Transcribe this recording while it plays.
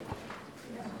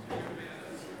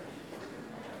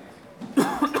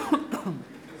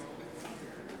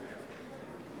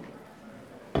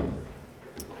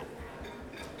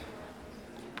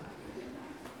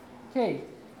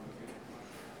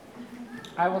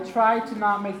I will try to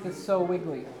not make this so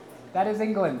wiggly. That is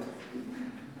England.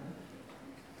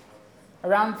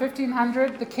 Around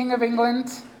 1500, the King of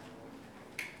England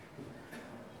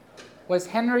was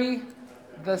Henry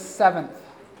VII.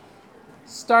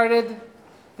 Started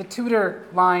the Tudor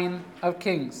line of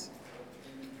kings.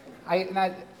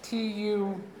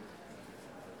 T-U-D-O-R,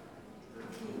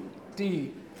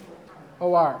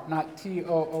 not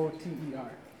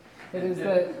T-O-O-T-E-R. It is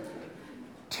the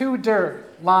Tudor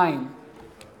line.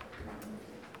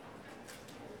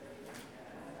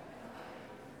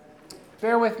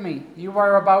 Bear with me. You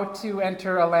are about to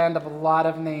enter a land of a lot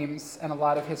of names and a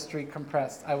lot of history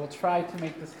compressed. I will try to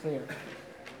make this clear.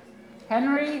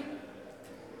 Henry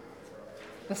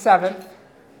VII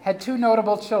had two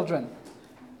notable children.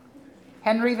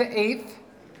 Henry VIII,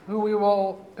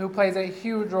 who plays a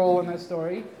huge role in this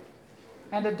story,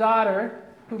 and a daughter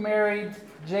who married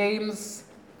James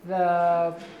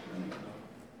the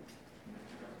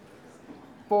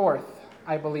Fourth,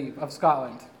 I believe, of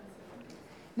Scotland.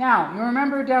 Now, you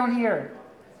remember down here,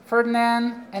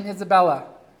 Ferdinand and Isabella,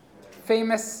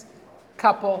 famous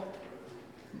couple,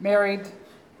 married,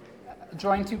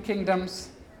 joined two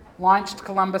kingdoms, launched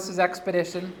Columbus's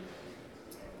expedition.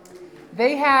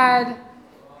 They had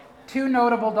two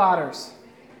notable daughters.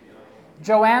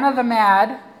 Joanna the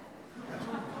Mad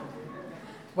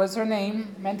was her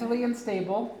name, mentally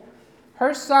unstable.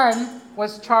 Her son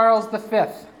was Charles V.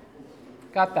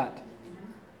 Got that?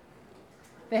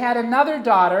 They had another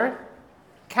daughter,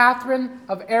 Catherine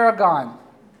of Aragon,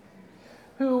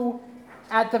 who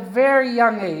at the very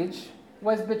young age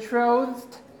was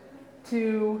betrothed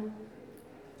to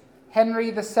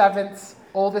Henry VII's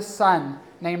oldest son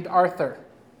named Arthur.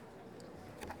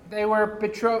 They were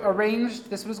arranged.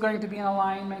 This was going to be an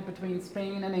alignment between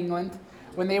Spain and England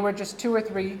when they were just 2 or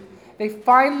 3. They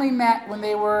finally met when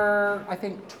they were, I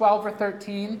think, 12 or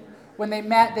 13. When they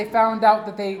met, they found out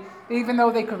that even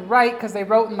though they could write, because they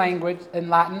wrote in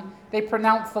Latin, they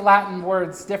pronounced the Latin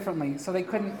words differently, so they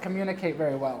couldn't communicate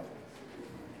very well.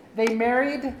 They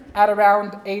married at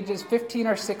around ages 15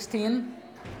 or 16,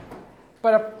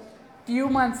 but a few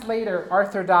months later,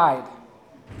 Arthur died,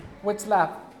 which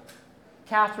left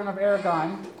Catherine of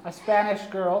Aragon, a Spanish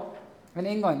girl, in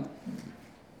England.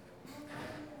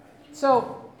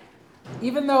 So,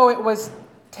 even though it was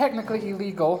technically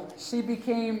illegal, she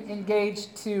became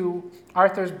engaged to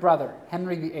Arthur's brother,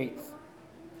 Henry VIII,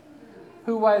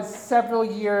 who was several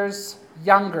years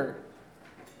younger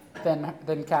than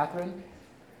Catherine.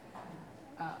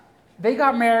 They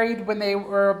got married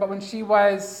when she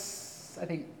was, I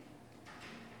think,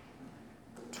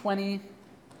 20.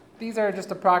 These are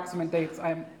just approximate dates,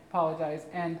 I apologize.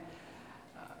 And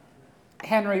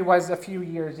Henry was a few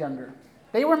years younger.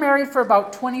 They were married for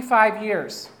about 25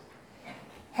 years.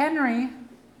 Henry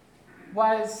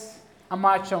was a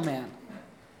macho man.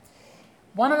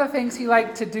 One of the things he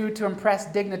liked to do to impress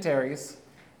dignitaries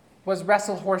was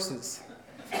wrestle horses.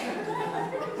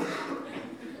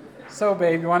 So,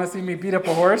 babe, you want to see me beat up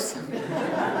a horse?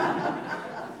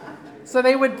 So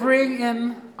they would bring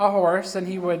in a horse and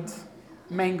he would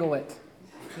mangle it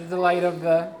to the delight of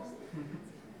the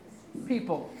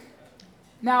people.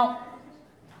 Now,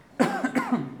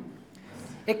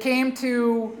 it came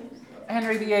to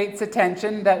Henry VIII's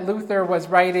attention that Luther was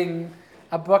writing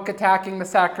a book attacking the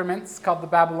sacraments called The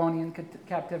Babylonian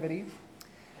Captivity.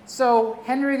 So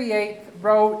Henry VIII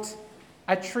wrote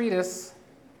a treatise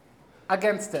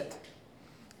against it.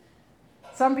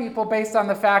 Some people, based on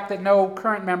the fact that no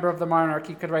current member of the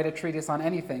monarchy could write a treatise on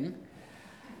anything,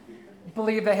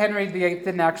 believe that Henry VIII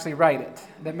didn't actually write it,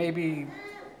 that maybe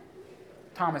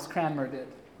Thomas Cranmer did,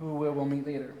 who we'll meet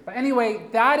later. But anyway,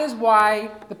 that is why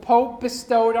the Pope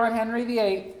bestowed on Henry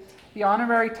VIII the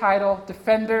honorary title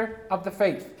Defender of the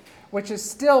Faith, which is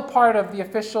still part of the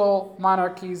official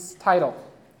monarchy's title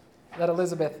that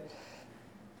Elizabeth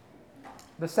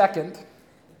II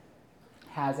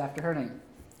has after her name.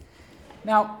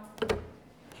 Now,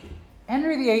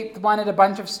 Henry VIII wanted a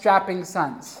bunch of strapping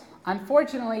sons.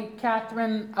 Unfortunately,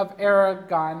 Catherine of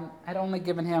Aragon had only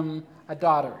given him a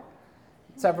daughter.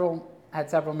 Had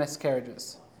several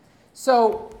miscarriages.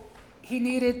 So he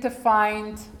needed to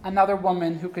find another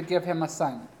woman who could give him a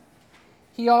son.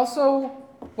 He also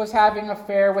was having an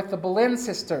affair with the Boleyn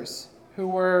sisters, who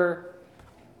were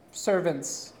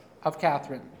servants of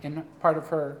Catherine in part of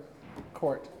her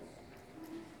court.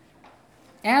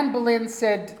 Anne Boleyn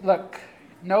said, "Look,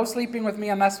 no sleeping with me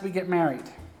unless we get married."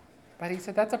 But he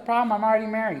said, "That's a problem, I'm already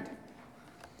married."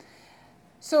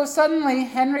 So suddenly,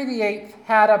 Henry VIII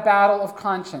had a battle of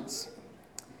conscience.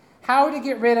 How to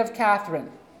get rid of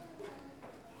Catherine?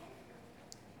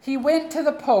 He went to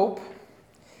the Pope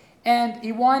And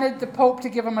he wanted the Pope to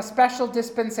give him a special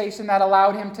dispensation that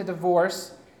allowed him to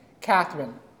divorce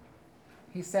Catherine.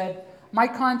 He said, "My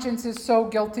conscience is so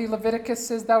guilty. Leviticus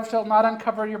says, 'Thou shalt not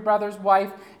uncover your brother's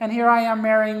wife.' And here I am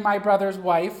marrying my brother's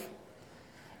wife.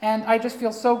 And I just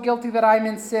feel so guilty that I'm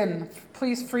in sin.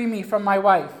 Please free me from my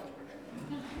wife."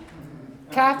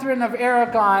 Catherine of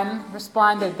Aragon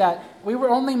responded that, "We were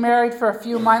only married for a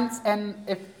few months, and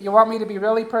if you want me to be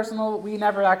really personal, we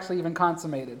never actually even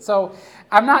consummated. So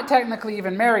I'm not technically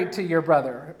even married to your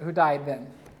brother who died then."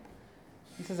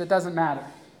 He says it doesn't matter.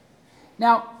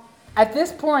 Now, at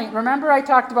this point, remember I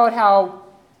talked about how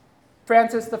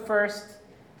Francis I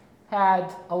had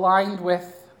aligned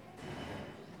with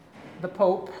the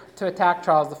Pope to attack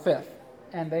Charles V,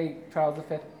 and Charles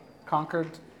V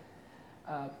conquered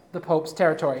the Pope's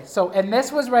territory. And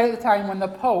this was right at the time when the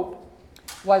Pope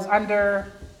was under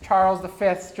Charles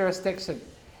V's jurisdiction.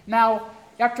 Now,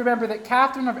 you have to remember that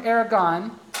Catherine of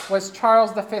Aragon was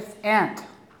Charles V's aunt.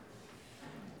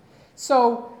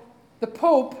 So the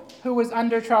Pope, who was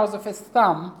under Charles V's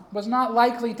thumb, was not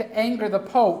likely to anger the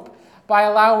Pope by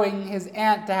allowing his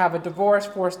aunt to have a divorce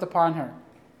forced upon her.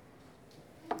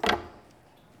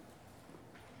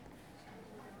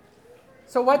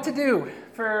 So what to do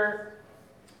for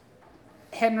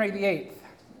Henry VIII?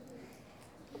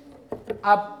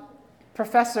 A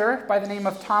professor by the name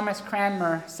of Thomas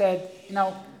Cranmer said,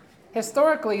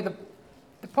 historically, the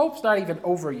Pope's not even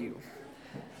over you.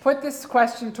 Put this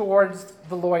question towards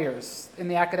the lawyers in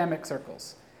the academic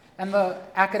circles. And the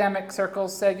academic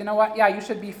circles said, "You know what? Yeah, you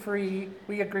should be free.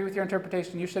 We agree with your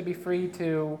interpretation. You should be free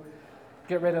to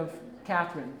get rid of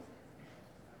Catherine."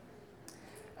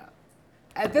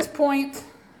 At this point,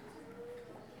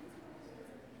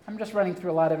 I'm just running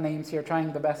through a lot of names here,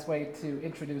 trying the best way to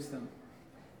introduce them.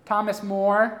 Thomas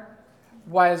More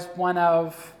was one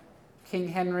of King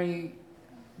Henry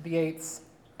VIII's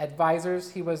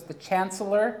advisors. He was the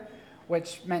chancellor,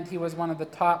 which meant he was one of the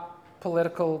top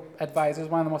political advisors,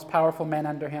 one of the most powerful men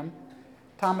under him.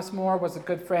 Thomas More was a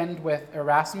good friend with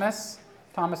Erasmus.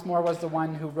 Thomas More was the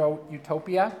one who wrote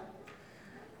Utopia.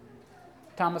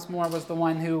 Thomas More was the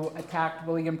one who attacked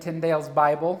William Tyndale's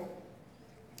Bible.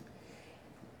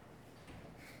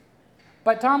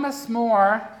 But Thomas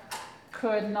More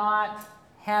could not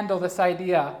handle this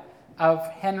idea of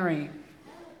Henry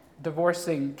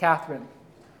divorcing Catherine.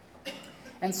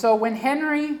 And so when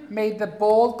Henry made the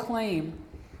bold claim,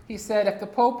 he said, "If the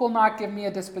Pope will not give me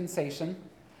a dispensation,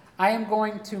 I am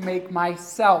going to make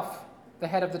myself the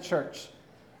head of the church."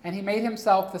 And he made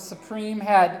himself the supreme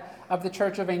head of the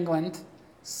Church of England,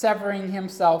 severing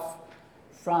himself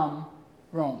from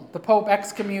Rome. The Pope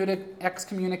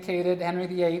excommunicated Henry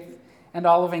VIII and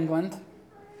all of England.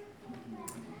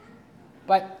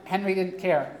 But Henry didn't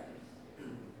care.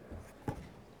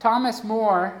 Thomas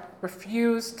More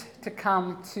refused to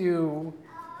come to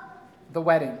the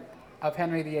wedding of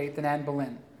Henry VIII and Anne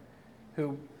Boleyn,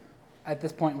 who at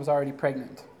this point was already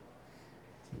pregnant.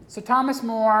 So Thomas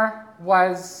More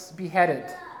was beheaded.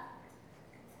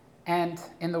 And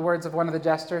in the words of one of the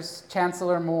jesters,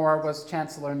 Chancellor More was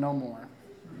Chancellor no more.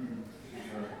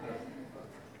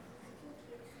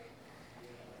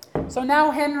 So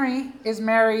now Henry is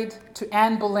married to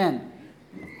Anne Boleyn.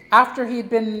 After he'd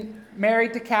been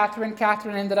married to Catherine,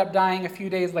 Catherine ended up dying a few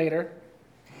days later.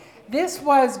 This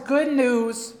was good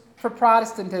news for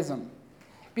Protestantism,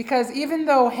 because even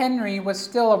though Henry was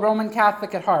still a Roman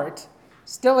Catholic at heart,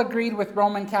 still agreed with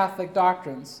Roman Catholic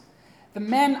doctrines, the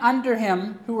men under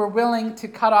him who were willing to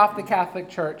cut off the Catholic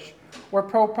Church were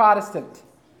pro-Protestant.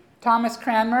 Thomas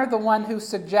Cranmer, the one who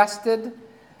suggested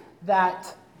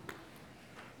that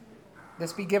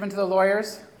this be given to the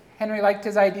lawyers, Henry liked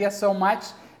his idea so much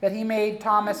that he made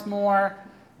Thomas More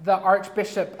the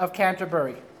Archbishop of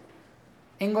Canterbury.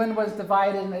 England was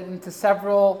divided into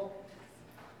several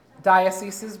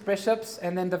dioceses, bishops,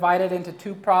 and then divided into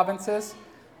two provinces.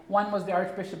 One was the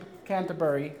Archbishop of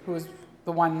Canterbury, who was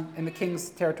the one in the king's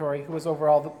territory, who was over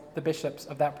all the bishops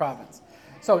of that province.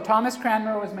 So Thomas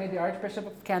Cranmer was made the Archbishop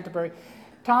of Canterbury.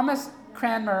 Thomas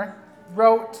Cranmer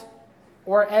wrote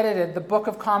or edited the Book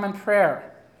of Common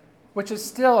Prayer, which is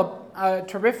still a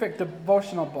terrific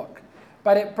devotional book.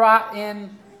 But it brought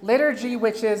in liturgy,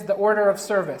 which is the order of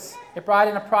service. It brought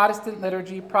in a Protestant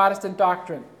liturgy, Protestant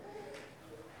doctrine.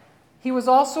 He was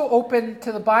also open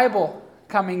to the Bible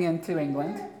coming into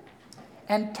England.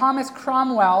 And Thomas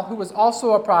Cromwell, who was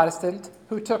also a Protestant,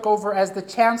 who took over as the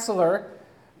Chancellor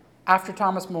after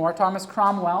Thomas More, Thomas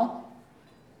Cromwell.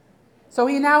 So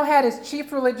he now had his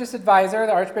chief religious advisor,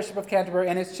 the Archbishop of Canterbury,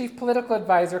 and his chief political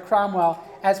advisor, Cromwell,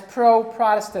 as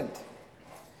pro-Protestant.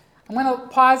 I'm going to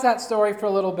pause that story for a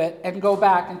little bit and go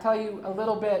back and tell you a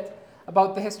little bit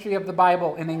about the history of the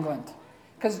Bible in England.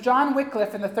 Because John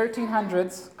Wycliffe in the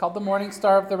 1300s, called the Morning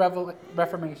Star of the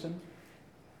Reformation,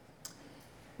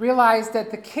 realized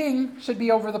that the king should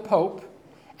be over the Pope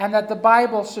and that the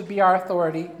Bible should be our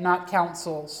authority, not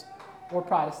councils or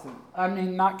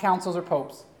not councils or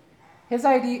popes. His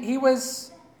idea, he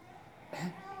was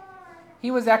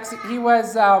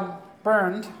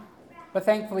burned, but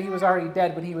thankfully he was already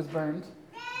dead when he was burned,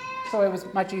 so it was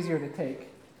much easier to take.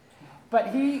 But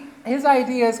his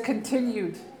ideas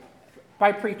continued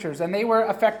by preachers, and they were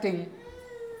affecting.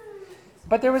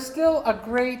 But there was still a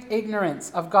great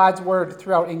ignorance of God's word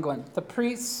throughout England. The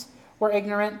priests were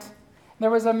ignorant.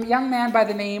 There was a young man by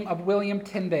the name of William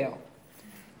Tyndale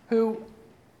who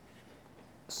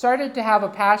started to have a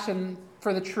passion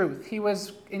for the truth. He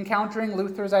was encountering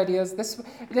Luther's ideas.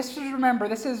 Remember,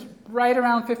 this is right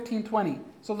around 1520.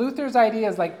 So Luther's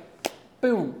ideas,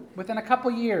 boom, within a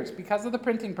couple years, because of the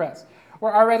printing press,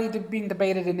 were already being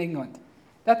debated in England.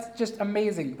 That's just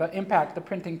amazing, the impact the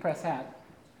printing press had.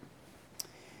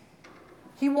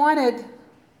 He wanted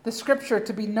the scripture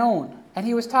to be known, and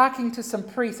he was talking to some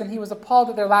priests, and he was appalled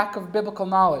at their lack of biblical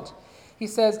knowledge. He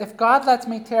says, "If God lets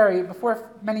me tarry, before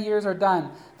many years are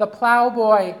done, the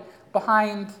plowboy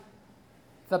behind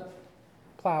the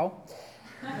plow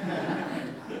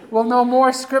will know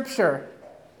more scripture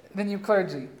than you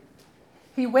clergy."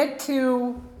 He went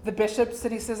to the bishops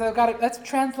and he says, let's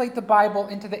translate the Bible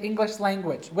into the English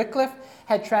language. Wycliffe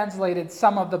had translated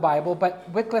some of the Bible, but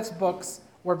Wycliffe's books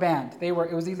were banned. It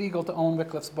was illegal to own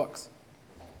Wycliffe's books.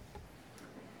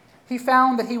 He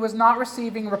found that he was not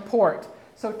receiving report.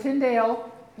 So Tyndale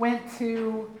went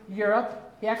to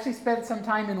Europe. He actually spent some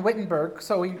time in Wittenberg,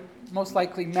 so he most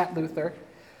likely met Luther,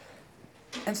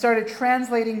 and started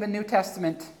translating the New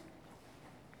Testament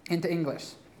into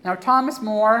English. Now, Thomas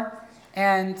More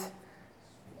and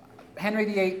Henry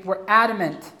VIII were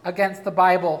adamant against the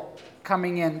Bible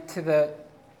coming into the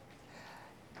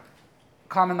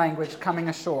common language, coming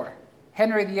ashore.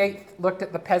 Henry VIII looked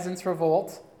at the Peasants'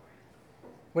 Revolt,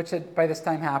 which had by this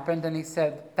time happened, and he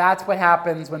said, that's what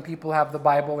happens when people have the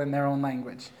Bible in their own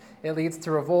language. It leads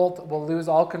to revolt. We'll lose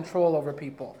all control over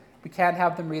people. We can't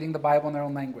have them reading the Bible in their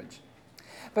own language.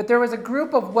 But there was a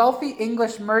group of wealthy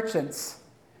English merchants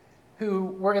who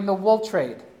were in the wool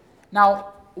trade.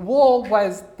 Now, wool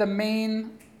was the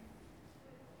main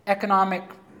economic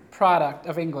product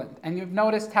of England, and you've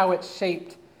noticed how it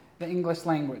shaped the English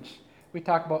language. We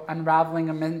talk about unraveling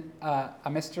a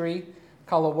mystery,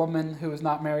 call a woman who is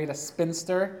not married a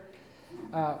spinster.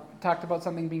 Talked about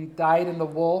something being dyed in the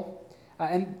wool.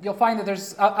 And you'll find that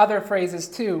there's other phrases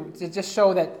too to just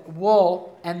show that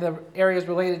wool and the areas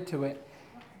related to it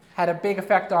had a big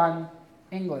effect on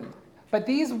England. But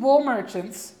these wool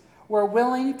merchants were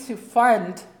willing to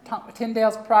fund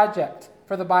Tyndale's project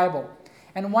for the Bible.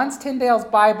 And once Tyndale's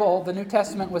Bible, the New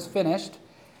Testament, was finished,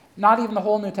 not even the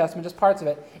whole New Testament, just parts of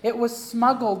it, it was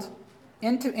smuggled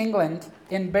into England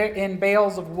in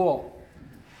bales of wool,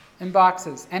 in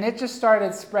boxes. And it just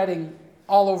started spreading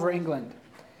all over England.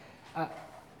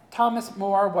 Thomas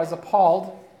More was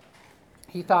appalled.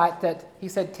 He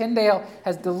said Tyndale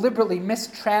has deliberately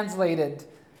mistranslated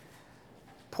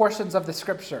portions of the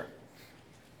scripture.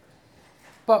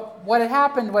 But what had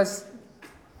happened was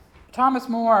Thomas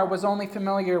More was only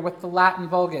familiar with the Latin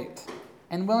Vulgate,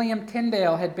 and William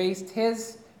Tyndale had based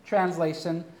his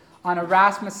translation on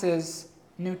Erasmus's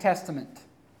New Testament.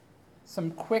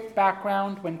 Some quick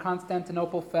background: when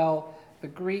Constantinople fell, the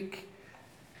Greek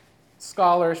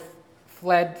scholars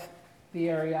fled the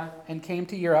area and came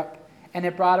to Europe, and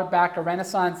it brought back a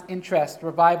Renaissance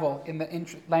revival in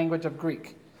the language of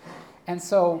Greek. And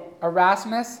so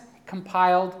Erasmus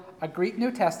compiled a Greek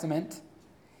New Testament,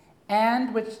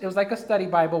 and which it was like a study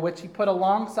Bible, which he put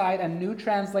alongside a new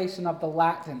translation of the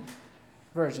Latin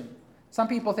version. Some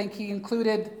people think he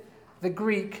included the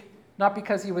Greek, not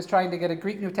because he was trying to get a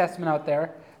Greek New Testament out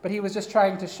there, but he was just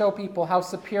trying to show people how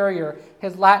superior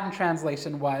his Latin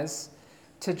translation was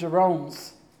to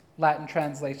Jerome's Latin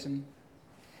translation.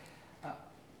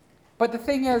 But the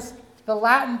thing is, the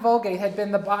Latin Vulgate had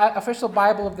been the official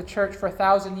Bible of the church for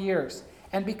 1,000 years.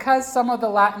 And because some of the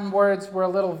Latin words were a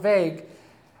little vague,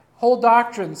 whole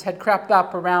doctrines had crept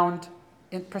up around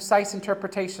precise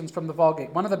interpretations from the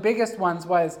Vulgate. One of the biggest ones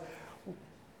was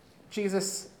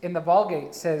Jesus in the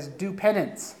Vulgate says, "Do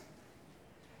penance,"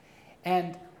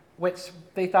 and which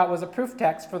they thought was a proof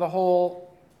text for the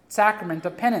whole sacrament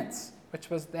of penance, which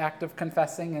was the act of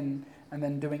confessing and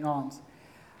then doing alms.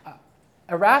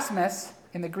 Erasmus,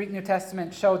 in the Greek New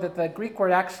Testament, showed that the Greek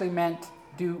word actually meant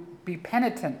be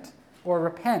penitent or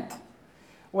repent,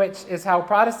 which is how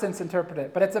Protestants interpret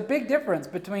it. But it's a big difference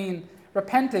between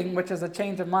repenting, which is a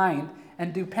change of mind,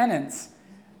 and do penance,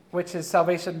 which is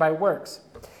salvation by works.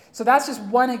 So that's just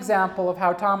one example of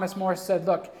how Thomas More said,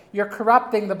 look, you're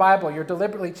corrupting the Bible, you're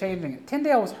deliberately changing it.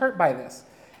 Tyndale was hurt by this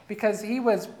because he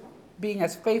was being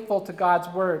as faithful to God's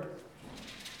word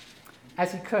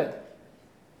as he could.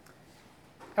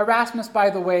 Erasmus, by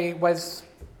the way, was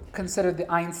considered the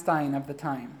Einstein of the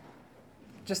time.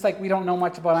 Just like we don't know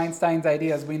much about Einstein's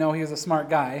ideas, we know he was a smart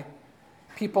guy.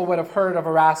 People would have heard of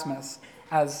Erasmus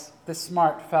as the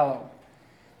smart fellow.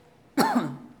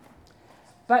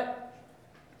 But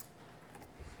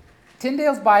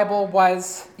Tyndale's Bible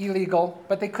was illegal,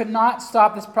 but they could not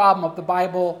stop this problem of the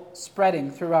Bible spreading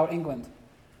throughout England.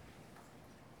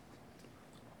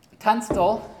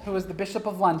 Tunstall, who was the Bishop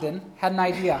of London, had an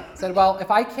idea. He said, well,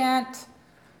 if I can't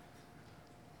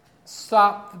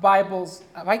stop the Bibles,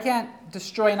 if I can't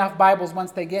destroy enough Bibles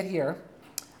once they get here,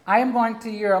 I am going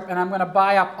to Europe and I'm going to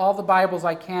buy up all the Bibles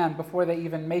I can before they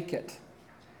even make it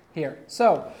here.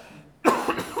 So,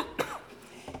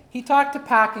 he talked to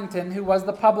Packington, who was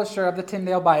the publisher of the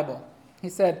Tyndale Bible. He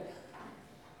said,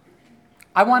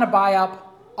 I want to buy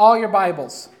up all your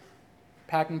Bibles.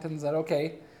 Packington said,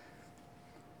 okay.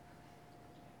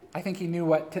 I think he knew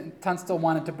what Tunstall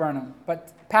wanted to burn them.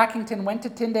 But Packington went to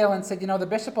Tyndale and said, the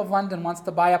Bishop of London wants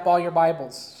to buy up all your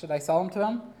Bibles. Should I sell them to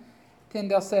him?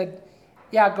 Tyndale said,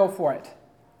 yeah, go for it.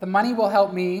 The money will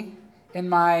help me in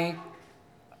my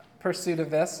pursuit of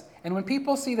this. And when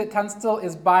people see that Tunstall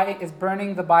is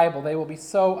burning the Bible, they will be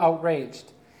so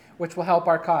outraged, which will help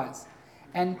our cause.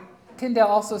 And Tyndale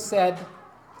also said,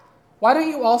 why don't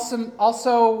you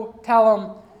also tell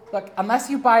him, look, unless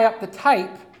you buy up the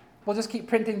type, we'll just keep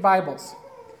printing Bibles.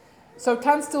 So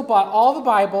Tunstall bought all the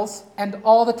Bibles and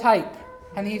all the type,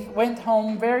 and he went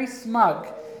home very smug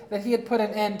that he had put an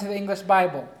end to the English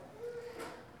Bible.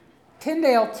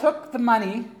 Tyndale took the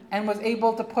money and was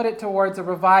able to put it towards a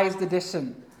revised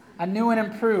edition, a new and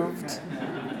improved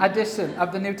edition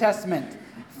of the New Testament,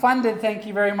 funded, thank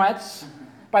you very much,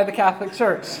 by the Catholic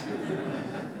Church.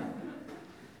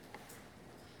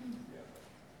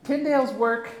 Tyndale's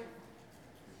work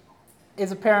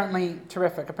is apparently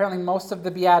terrific. Apparently most of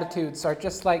the Beatitudes are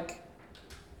just like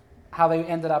how they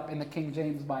ended up in the King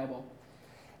James Bible.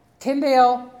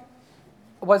 Tyndale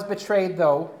was betrayed,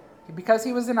 though, because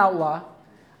he was an outlaw.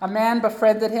 A man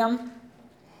befriended him,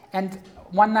 and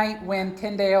one night when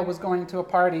Tyndale was going to a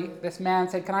party, this man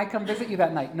said, can I come visit you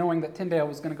that night, knowing that Tyndale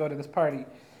was going to go to this party?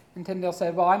 And Tyndale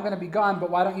said, well, I'm going to be gone,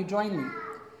 but why don't you join me?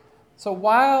 So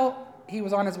while he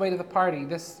was on his way to the party,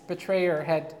 this betrayer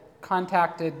had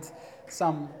contacted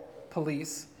some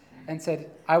police and said,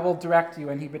 I will direct you,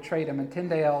 and he betrayed him. And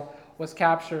Tyndale was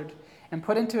captured and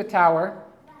put into a tower,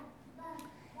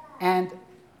 and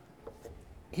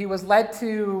he was led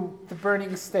to the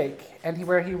burning stake,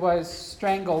 where he was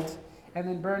strangled and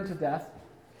then burned to death.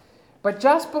 But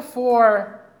just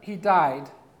before he died,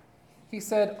 he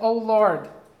said, "O Lord,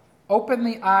 open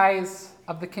the eyes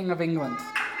of the King of England."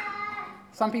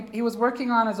 Some people, he was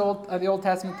working on the Old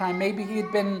Testament time. Maybe he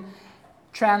had been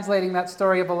translating that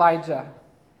story of Elijah,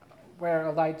 where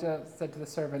Elijah said to the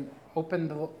servant, I can't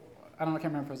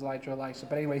remember if it was Elijah or Elisha,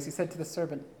 but anyways, he said to the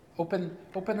servant, open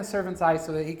the servant's eyes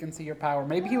so that he can see your power.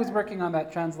 Maybe he was working on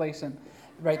that translation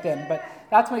right then, but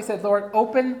that's when he said, Lord,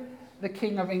 open the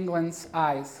King of England's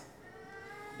eyes.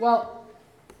 Well,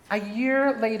 a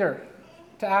year later,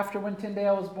 to after when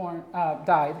Tyndale was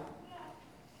died,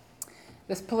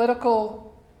 this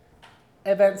political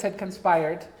events had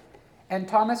conspired, and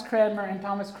Thomas Cranmer and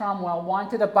Thomas Cromwell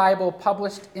wanted a Bible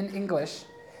published in English,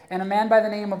 and a man by the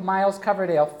name of Miles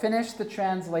Coverdale finished the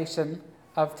translation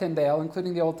of Tyndale,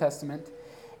 including the Old Testament,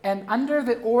 and under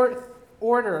the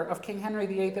order of King Henry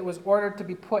VIII, it was ordered to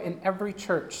be put in every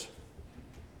church.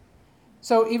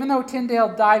 So even though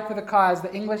Tyndale died for the cause,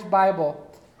 the English Bible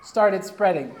started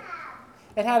spreading.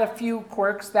 It had a few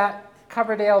quirks. That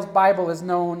Coverdale's Bible is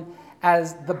known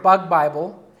as the Bug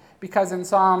Bible, because in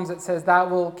Psalms it says that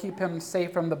will keep him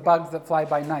safe from the bugs that fly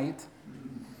by night,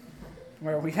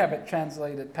 where we have it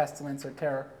translated pestilence or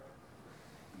terror.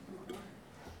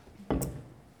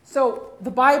 So the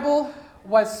Bible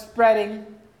was spreading.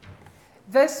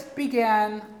 This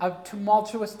began a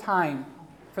tumultuous time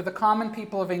for the common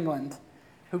people of England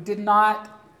who did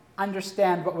not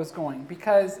understand what was going,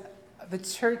 because the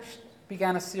church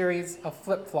began a series of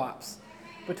flip-flops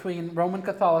between Roman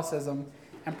Catholicism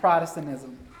and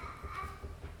Protestantism.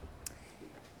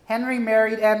 Henry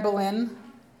married Anne Boleyn,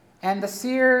 and the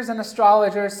seers and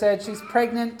astrologers said she's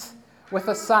pregnant with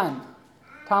a son.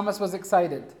 Thomas was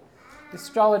excited. The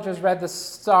astrologers read the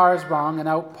stars wrong, and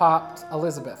out popped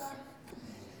Elizabeth.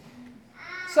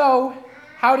 So,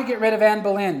 how to get rid of Anne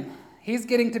Boleyn? he's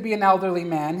getting to be an elderly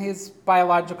man. His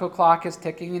biological clock is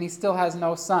ticking, and he still has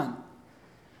no son.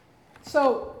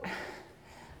 So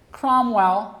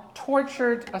Cromwell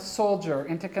tortured a soldier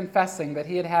into confessing that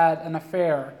he had had an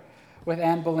affair with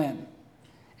Anne Boleyn.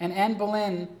 And Anne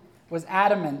Boleyn was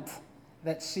adamant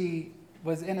that she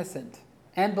was innocent.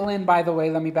 Anne Boleyn, by the way,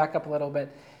 let me back up a little bit,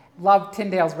 loved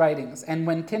Tyndale's writings. And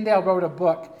when Tyndale wrote a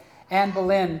book, Anne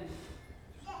Boleyn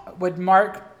would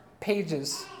mark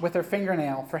pages with her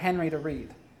fingernail for Henry to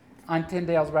read on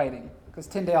Tyndale's writing, because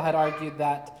Tyndale had argued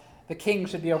that the king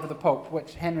should be over the pope,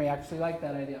 which Henry actually liked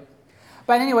that idea.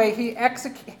 But anyway,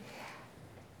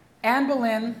 Anne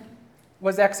Boleyn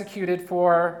was executed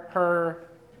for her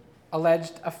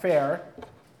alleged affair.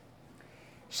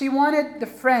 She wanted the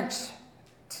French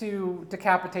to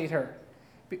decapitate her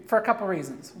for a couple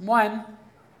reasons. One,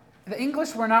 the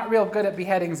English were not real good at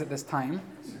beheadings at this time.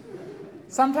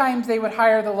 Sometimes they would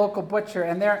hire the local butcher,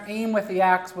 and their aim with the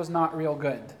axe was not real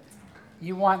good.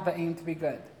 You want the aim to be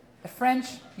good. The French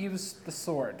used the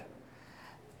sword.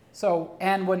 So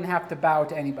Anne wouldn't have to bow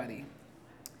to anybody.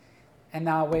 And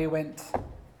now away went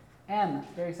Anne,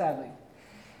 very sadly.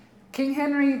 King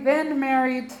Henry then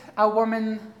married a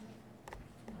woman,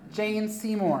 Jane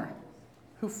Seymour,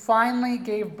 who finally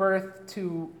gave birth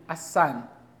to a son,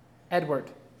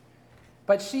 Edward.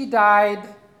 But she died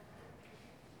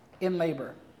in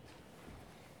labor,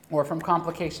 or from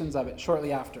complications of it,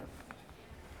 shortly after.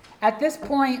 At this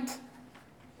point,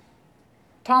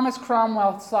 Thomas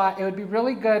Cromwell thought it would be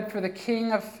really good for the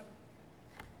King of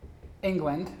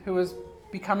England, who was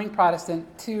becoming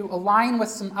Protestant, to align with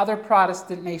some other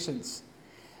Protestant nations.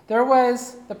 There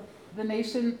was the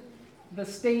nation, the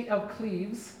state of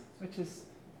Cleves, which is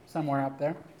somewhere up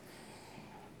there.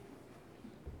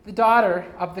 The daughter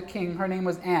of the king, her name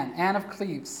was Anne of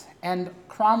Cleves. And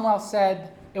Cromwell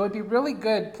said, it would be really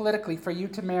good politically for you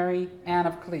to marry Anne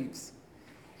of Cleves.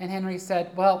 And Henry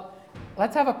said, well,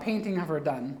 let's have a painting of her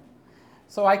done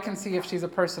so I can see if she's a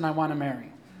person I want to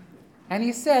marry. And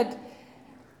he said,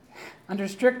 under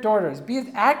strict orders, be as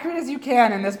accurate as you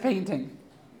can in this painting.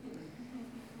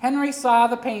 Henry saw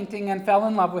the painting and fell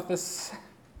in love with this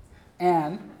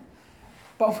Anne.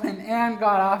 But when Anne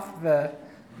got off the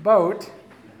boat,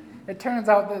 it turns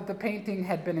out that the painting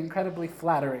had been incredibly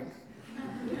flattering.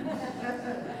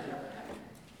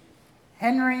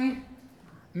 Henry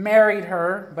married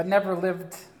her, but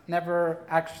never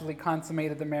actually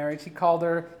consummated the marriage. He called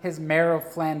her his Mare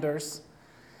of Flanders.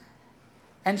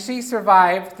 And she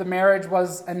survived. The marriage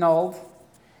was annulled.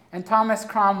 And Thomas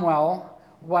Cromwell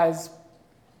was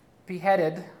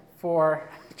beheaded for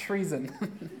treason.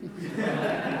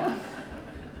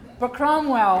 But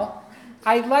Cromwell,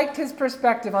 I liked his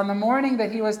perspective. On the morning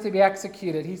that he was to be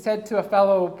executed, he said to a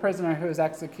fellow prisoner who was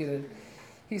executed,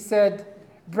 he said,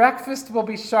 breakfast will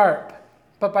be sharp,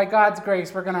 but by God's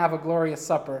grace, we're going to have a glorious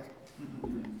supper.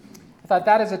 I thought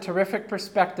that is a terrific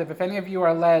perspective. If any of you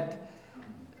are led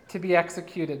to be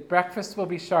executed, breakfast will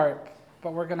be sharp,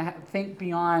 but we're going to think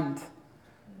beyond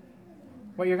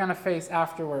what you're going to face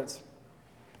afterwards.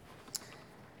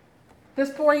 At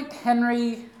this point,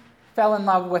 Henry fell in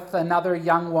love with another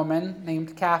young woman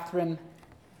named Catherine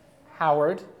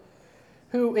Howard,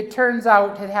 who it turns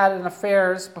out had had an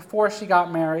affairs before she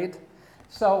got married.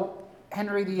 So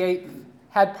Henry VIII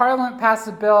had Parliament pass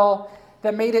a bill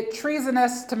that made it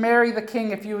treasonous to marry the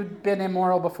king if you had been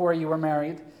immoral before you were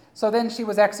married. So then she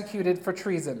was executed for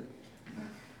treason,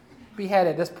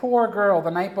 beheaded. This poor girl,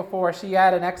 the night before, she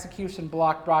had an execution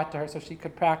block brought to her so she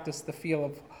could practice the feel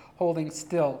of holding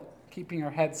still, keeping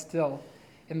her head still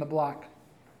in the block.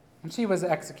 And she was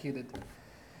executed.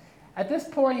 At this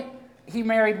point, he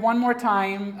married one more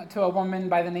time to a woman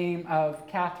by the name of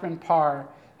Catherine Parr,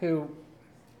 who,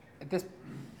 at this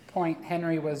point,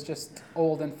 Henry was just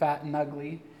old and fat and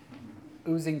ugly,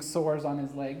 oozing sores on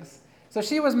his legs. So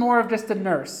she was more of just a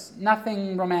nurse,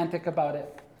 nothing romantic about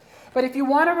it. But if you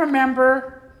want to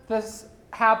remember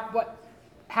what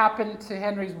happened to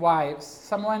Henry's wives,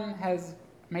 someone has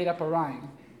made up a rhyme.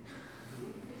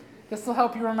 This will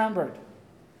help you remember it.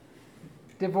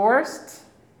 Divorced,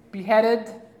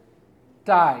 beheaded,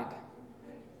 died.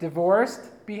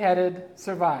 Divorced, beheaded,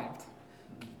 survived.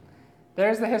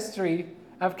 There's the history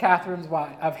of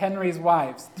Henry's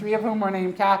wives, 3 of whom were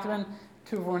named Catherine,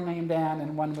 2 were named Anne,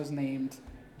 and 1 was named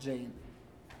Jane.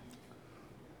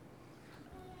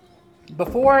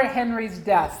 Before Henry's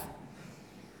death,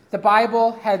 the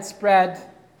Bible had spread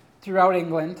throughout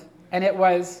England, and it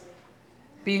was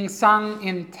being sung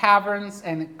in taverns,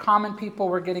 and common people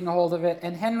were getting a hold of it.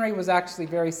 And Henry was actually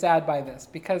very sad by this,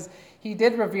 because he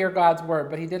did revere God's word,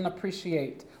 but he didn't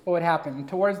appreciate what would happen.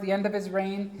 Towards the end of his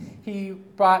reign, he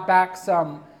brought back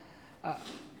some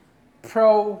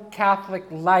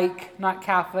pro-Catholic-like, not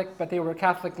Catholic, but they were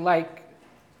Catholic-like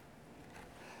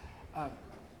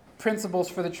principles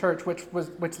for the church,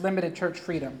 which limited church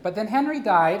freedom. But then Henry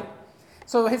died,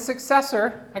 so his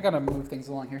successor, I gotta move things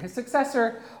along here. His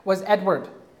successor was Edward,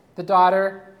 the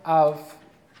daughter of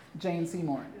Jane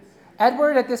Seymour.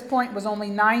 Edward at this point was only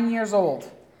 9 years old.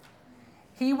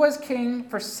 He was king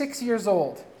for 6 years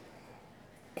old.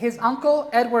 His uncle,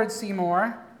 Edward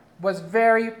Seymour, was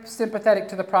very sympathetic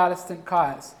to the Protestant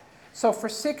cause. So for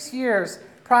 6 years,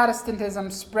 Protestantism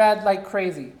spread like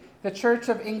crazy. The Church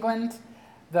of England,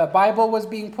 the Bible was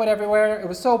being put everywhere. It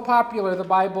was so popular, the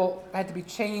Bible had to be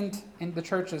chained in the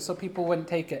churches so people wouldn't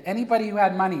take it. Anybody who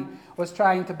had money was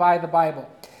trying to buy the Bible.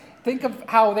 Think of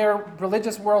how their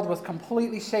religious world was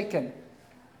completely shaken.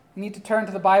 You need to turn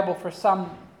to the Bible for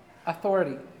some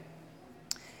authority.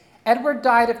 Edward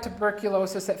died of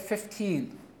tuberculosis at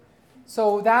 15.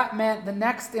 So that meant the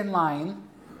next in line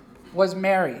was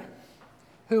Mary,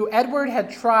 who Edward had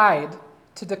tried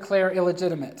to declare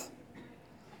illegitimate.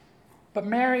 But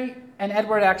Mary, and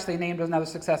Edward actually named another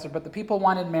successor, but the people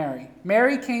wanted Mary.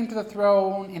 Mary came to the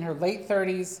throne in her late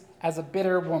 30s as a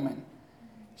bitter woman.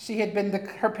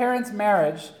 Her parents'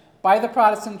 marriage by the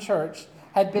Protestant church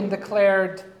had been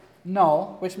declared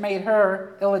null, which made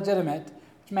her illegitimate,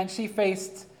 which meant she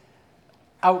faced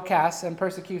outcasts and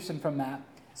persecution from that.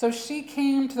 So she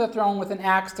came to the throne with an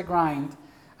axe to grind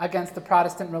against the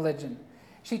Protestant religion.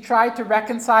 She tried to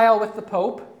reconcile with the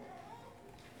Pope.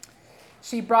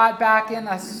 She brought back in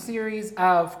a series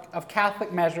of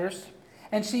Catholic measures,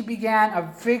 and she began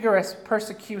a vigorous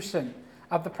persecution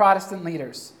of the Protestant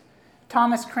leaders.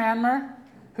 Thomas Cranmer,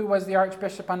 who was the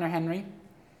Archbishop under Henry,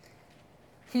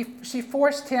 she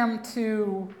forced him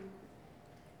to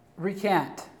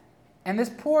recant. And this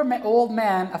poor old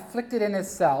man, afflicted in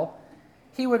his cell,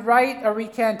 he would write a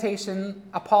recantation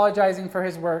apologizing for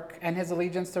his work and his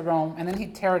allegiance to Rome, and then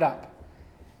he'd tear it up.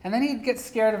 And then he'd get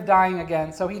scared of dying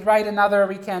again, so he'd write another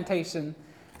recantation,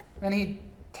 then he'd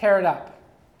tear it up.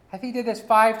 I think he did this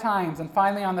 5 times, and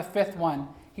finally on the 5th one,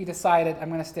 he decided, I'm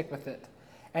going to stick with it.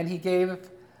 And he gave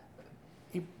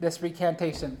this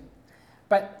recantation.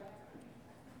 But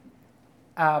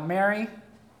Mary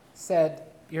said,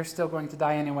 you're still going to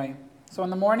die anyway. So on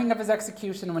the morning of his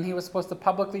execution, when he was supposed to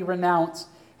publicly renounce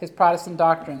his Protestant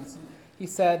doctrines, he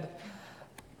said,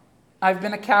 I've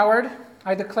been a coward.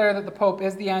 I declare that the Pope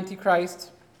is the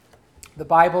Antichrist. The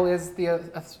Bible is the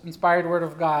inspired word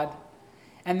of God.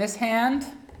 And this hand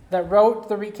that wrote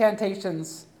the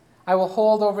recantations, I will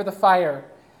hold over the fire,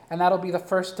 and that'll be the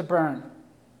first to burn.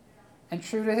 And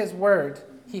true to his word,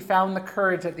 he found the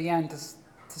courage at the end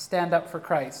to stand up for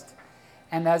Christ.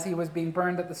 And as he was being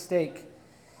burned at the stake,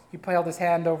 he held his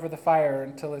hand over the fire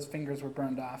until his fingers were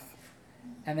burned off.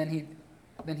 And then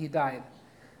he died.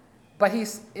 But he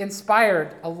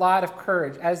inspired a lot of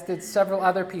courage, as did several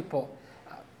other people.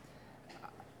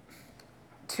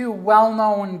 2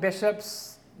 well-known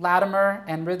bishops, Latimer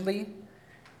and Ridley,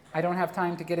 I don't have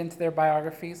time to get into their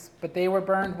biographies, but they were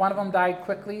burned. One of them died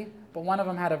quickly, but one of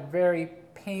them had a very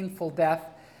painful death.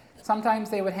 Sometimes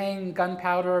they would hang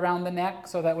gunpowder around the neck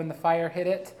so that when the fire hit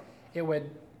it, it would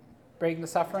break the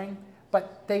suffering.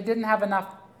 But they didn't have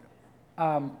enough,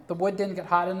 the wood didn't get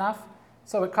hot enough,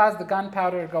 so it caused the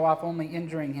gunpowder to go off, only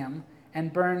injuring him,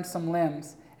 and burned some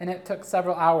limbs. And it took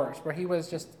several hours where he was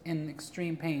just in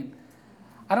extreme pain.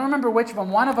 I don't remember which of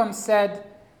them. One of them said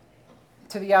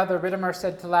to the other, Riddimer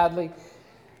said to Ladley,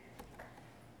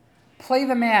 play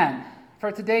the man,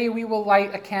 for today we will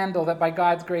light a candle that by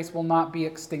God's grace will not be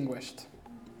extinguished.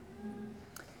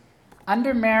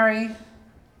 Under Mary,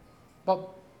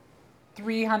 about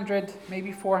 300,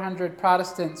 maybe 400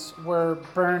 Protestants were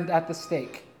burned at the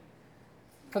stake.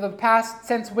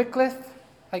 Since Wycliffe,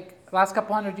 like the last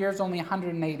couple hundred years, only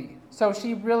 180. So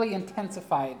she really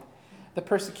intensified the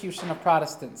persecution of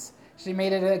Protestants. She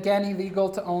made it again illegal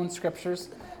to own scriptures.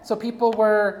 So people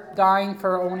were dying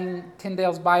for owning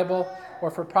Tyndale's Bible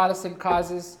or for Protestant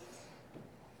causes.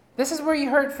 This is where you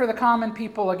hurt for the common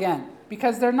people again,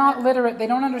 because they're not literate, they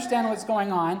don't understand what's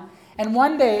going on. And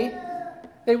one day,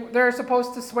 they're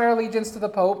supposed to swear allegiance to the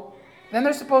Pope. Then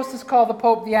they're supposed to call the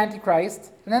Pope the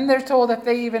Antichrist. And then they're told if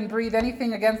they even breathe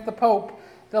anything against the Pope,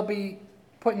 they'll be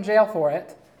put in jail for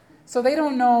it. So they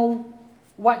don't know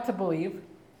what to believe.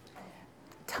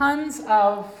 Tons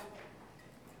of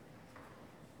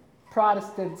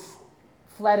Protestants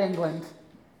fled England.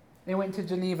 They went to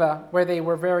Geneva, where they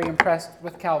were very impressed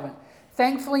with Calvin.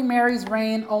 Thankfully, Mary's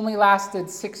reign only lasted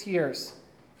 6 years,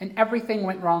 and everything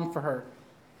went wrong for her.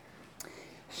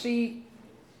 She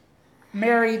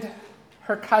married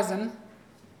her cousin,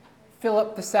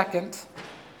 Philip II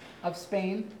of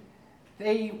Spain.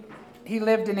 They he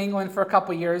lived in England for a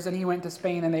couple years, and he went to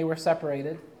Spain, and they were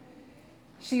separated.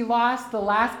 She lost the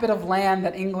last bit of land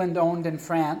that England owned in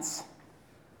France.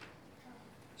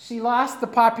 She lost the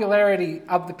popularity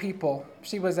of the people.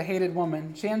 She was a hated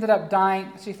woman. She ended up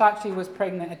dying. She thought she was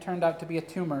pregnant. It turned out to be a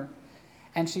tumor,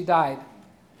 and she died.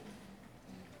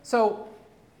 So,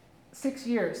 6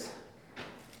 years.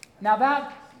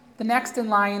 Now the next in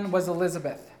line was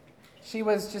Elizabeth. She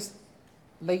was just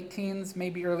late teens,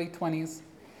 maybe early 20s.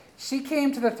 She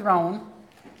came to the throne.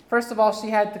 First of all,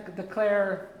 she had to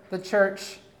declare the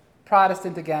church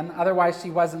Protestant again, otherwise she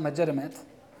wasn't legitimate.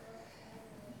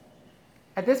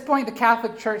 At this point, the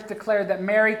Catholic Church declared that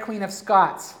Mary, Queen of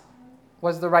Scots,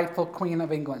 was the rightful Queen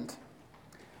of England.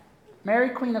 Mary,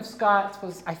 Queen of Scots,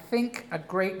 was, I think, a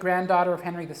great-granddaughter of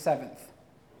Henry VII.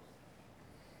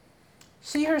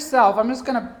 She herself, I'm just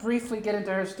going to briefly get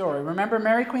into her story. Remember,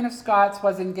 Mary, Queen of Scots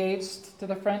was engaged to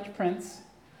the French prince,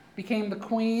 became the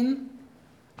Queen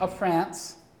of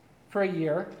France for a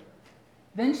year.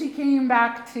 Then she came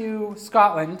back to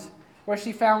Scotland, where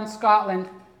she found Scotland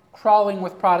crawling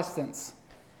with Protestants.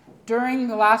 During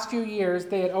the last few years,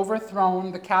 they had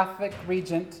overthrown the Catholic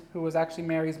regent, who was actually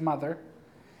Mary's mother,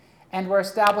 and were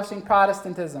establishing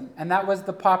Protestantism, and that was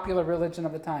the popular religion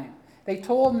of the time. They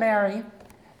told Mary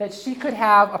that she could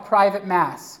have a private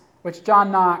mass, which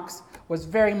John Knox was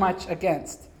very much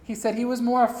against. He said he was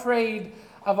more afraid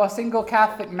of a single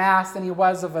Catholic mass than he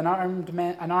was of an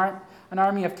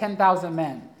army of 10,000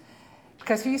 men.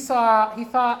 Because he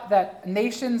thought that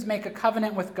nations make a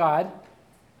covenant with God,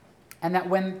 and that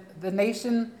when the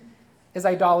nation is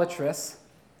idolatrous,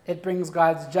 it brings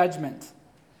God's judgment.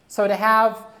 So to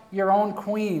have your own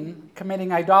queen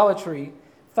committing idolatry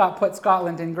put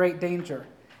Scotland in great danger.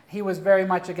 He was very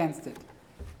much against it.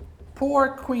 Poor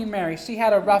Queen Mary, she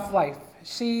had a rough life.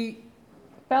 She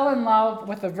fell in love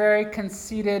with a very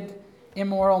conceited,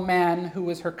 immoral man who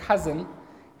was her cousin,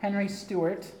 Henry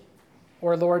Stuart,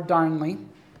 or Lord Darnley.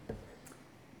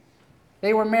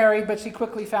 They were married, but she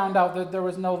quickly found out that there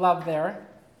was no love there.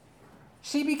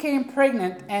 She became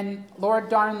pregnant, and Lord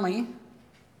Darnley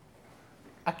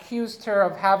accused her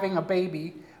of having a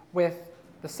baby with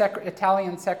the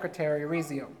Italian secretary,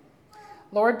 Rizzio.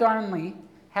 Lord Darnley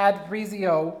had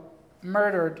Rizzio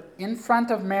murdered in front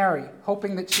of Mary,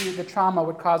 hoping that the trauma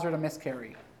would cause her to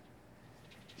miscarry.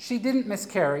 She didn't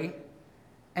miscarry,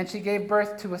 and she gave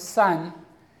birth to a son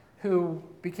who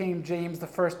became James I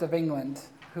of England,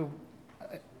 who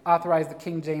authorized the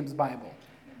King James Bible,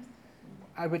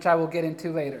 which I will get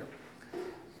into later.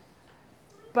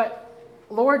 But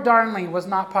Lord Darnley was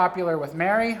not popular with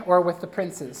Mary or with the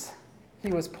princes.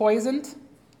 He was poisoned.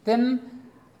 Then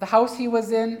the house he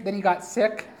was in, then he got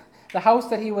sick. The house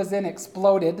that he was in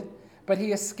exploded, but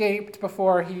he escaped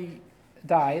before he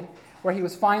died, where he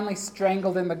was finally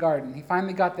strangled in the garden. He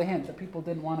finally got the hint that people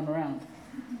didn't want him around.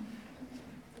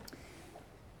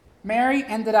 Mary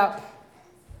ended up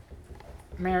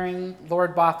marrying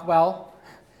Lord Bothwell.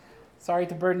 Sorry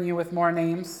to burden you with more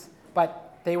names,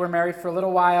 but they were married for a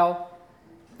little while.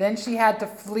 Then she had to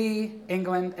flee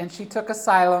England, and she took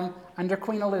asylum under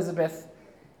Queen Elizabeth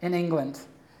in England.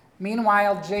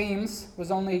 Meanwhile, James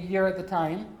was only a year at the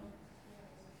time,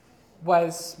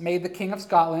 was made the King of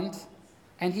Scotland,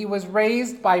 and he was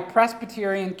raised by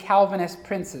Presbyterian Calvinist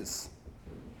princes.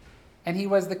 And he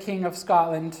was the King of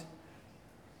Scotland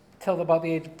till about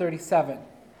the age of 37.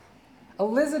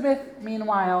 Elizabeth,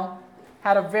 meanwhile,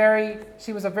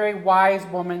 she was a very wise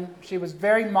woman. She was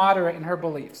very moderate in her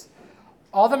beliefs.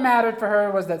 All that mattered for her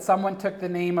was that someone took the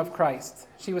name of Christ.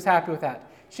 She was happy with that.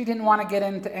 She didn't want to get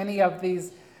into any of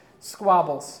these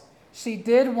squabbles. She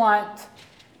did want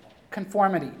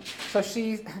conformity. So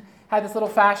she had this little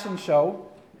fashion show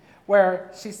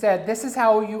where she said, this is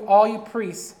how all you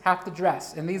priests have to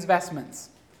dress, in these vestments.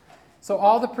 So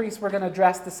all the priests were going to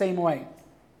dress the same way.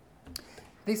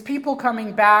 These people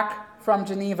coming back from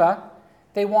Geneva,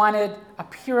 they wanted a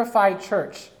purified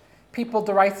church. People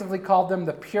derisively called them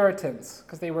the Puritans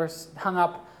because they were hung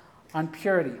up on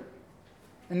purity.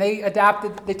 And they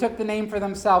took the name for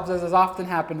themselves, as has often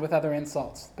happened with other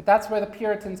insults. But that's where the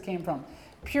Puritans came from.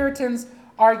 Puritans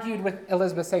argued with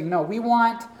Elizabeth, saying, no, we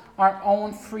want our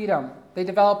own freedom. They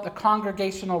developed a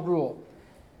congregational rule.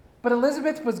 But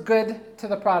Elizabeth was good to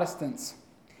the Protestants.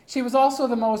 She was also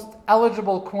the most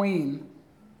eligible queen.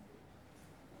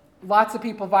 Lots of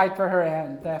people vied for her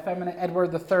hand. The effeminate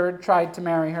Edward III tried to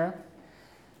marry her.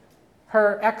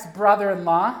 Her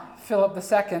ex-brother-in-law, Philip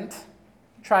II,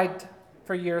 tried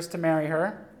for years to marry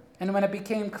her. And when it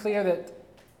became clear that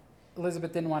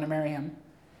Elizabeth didn't want to marry him,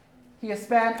 he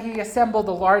assembled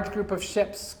a large group of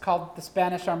ships called the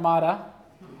Spanish Armada,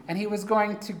 and he was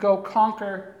going to go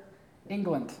conquer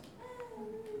England.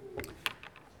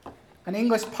 An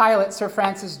English pilot, Sir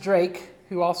Francis Drake,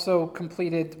 who also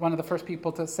completed one of the first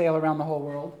people to sail around the whole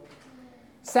world,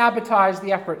 sabotaged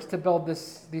the efforts to build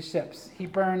these ships. He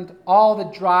burned all the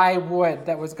dry wood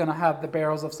that was going to have the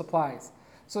barrels of supplies.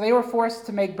 So they were forced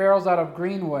to make barrels out of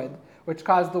green wood, which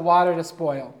caused the water to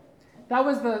spoil. That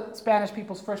was the Spanish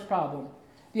people's first problem.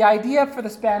 The idea for the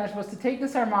Spanish was to take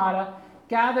this armada,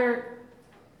 gather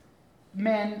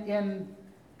men in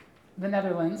the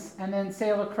Netherlands, and then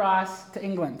sail across to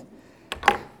England.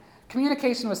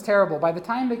 Communication was terrible. By the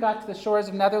time they got to the shores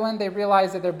of Netherlands, they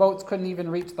realized that their boats couldn't even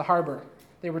reach the harbor.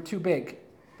 They were too big.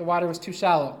 The water was too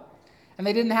shallow. And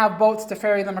they didn't have boats to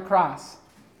ferry them across.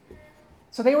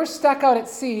 So they were stuck out at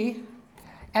sea,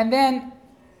 and then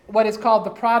what is called the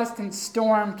Protestant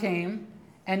storm came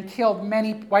and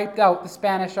wiped out the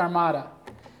Spanish armada.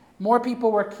 More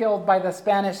people were killed by the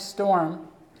Spanish storm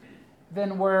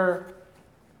than were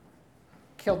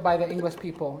killed by the English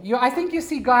people. I think you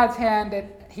see God's hand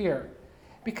here,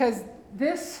 because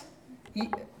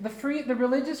the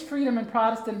religious freedom in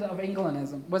Protestant of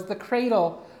Englandism was the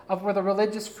cradle of where the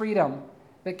religious freedom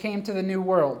that came to the New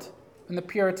World when the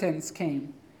Puritans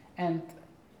came, and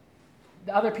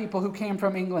the other people who came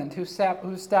from England who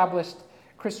established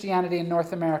Christianity in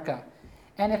North America.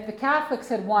 And if the Catholics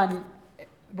had won,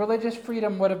 religious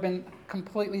freedom would have been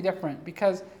completely different,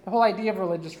 because the whole idea of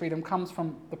religious freedom comes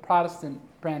from the Protestant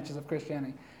branches of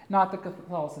Christianity, not the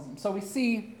Catholicism. So we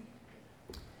see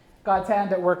God's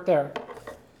hand at work there.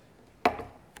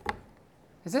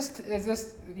 Is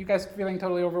this you guys feeling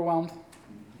totally overwhelmed?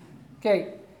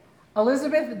 Okay.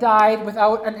 Elizabeth died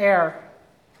without an heir.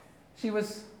 She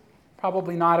was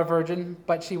probably not a virgin,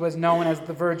 but she was known as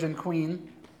the Virgin Queen.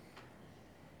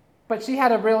 But she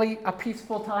had a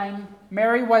peaceful time.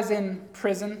 Mary was in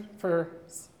prison for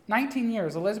 19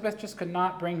 years. Elizabeth just could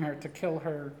not bring her to kill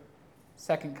her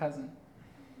second cousin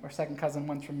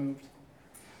once removed.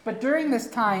 But during this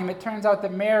time, it turns out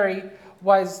that Mary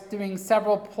was doing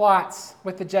several plots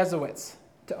with the Jesuits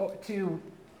to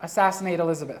assassinate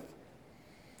Elizabeth.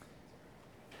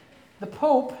 The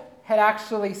Pope had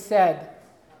actually said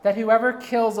that whoever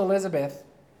kills Elizabeth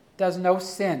does no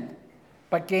sin,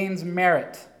 but gains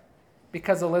merit,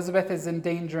 because Elizabeth is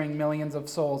endangering millions of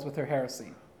souls with her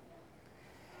heresy.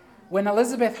 When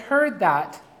Elizabeth heard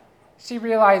that, she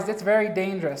realized it's very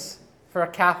dangerous for a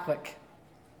Catholic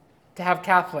to have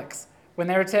Catholics when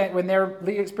their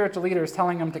spiritual leader is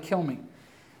telling them to kill me.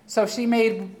 So she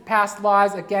passed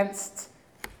laws against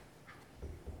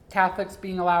Catholics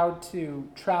being allowed to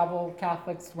travel.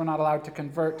 Catholics were not allowed to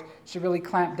convert. She really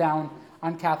clamped down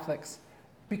on Catholics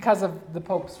because of the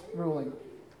Pope's ruling.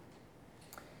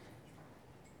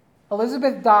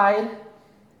 Elizabeth died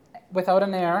without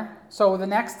an heir, so the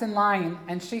next in line,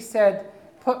 and she said,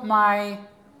 I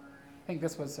think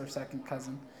this was her second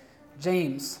cousin,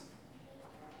 James,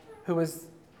 who was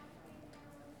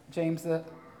James the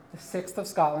Sixth of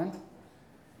Scotland.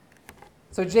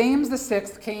 So James the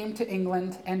Sixth came to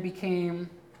England and became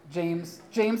James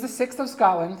the Sixth of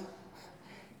Scotland,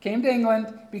 came to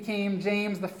England, became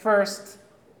James the First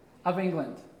of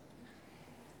England.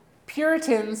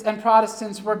 Puritans and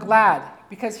Protestants were glad,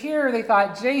 because here they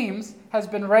thought James has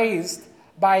been raised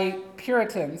by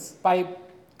Puritans, by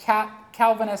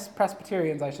Calvinist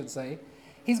Presbyterians, I should say.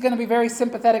 He's going to be very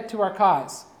sympathetic to our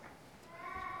cause.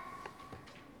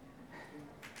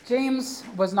 James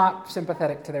was not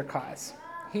sympathetic to their cause.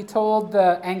 He told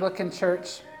the Anglican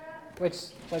Church, which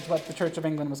was what the Church of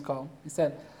England was called, he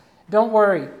said, "Don't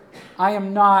worry, I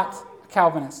am not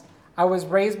Calvinist. I was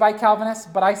raised by Calvinists,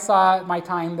 but I saw my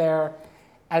time there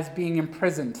as being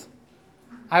imprisoned.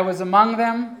 I was among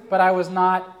them, but I was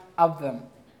not of them."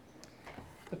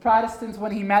 The Protestants,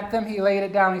 when he met them, he laid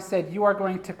it down. He said, "You are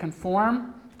going to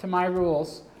conform to my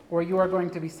rules, or you are going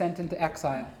to be sent into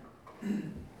exile."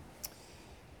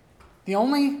 The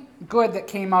only good that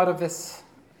came out of this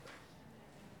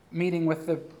meeting with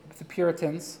the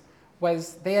Puritans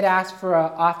was they had asked for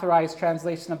an authorized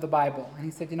translation of the Bible. And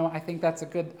he said, I think that's a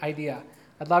good idea.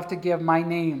 I'd love to give my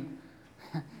name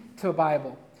to a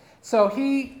Bible. So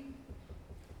he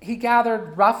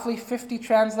gathered roughly 50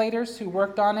 translators who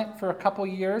worked on it for a couple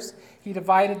years. He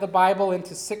divided the Bible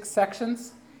into 6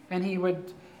 sections, and he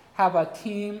would have a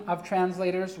team of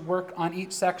translators work on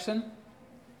each section.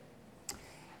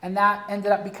 And that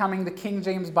ended up becoming the King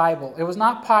James Bible. It was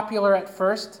not popular at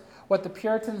first. What the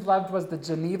Puritans loved was the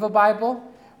Geneva Bible,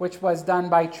 which was done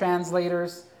by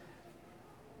translators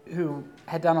who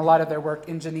had done a lot of their work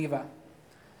in Geneva.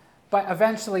 But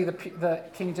eventually the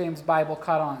King James Bible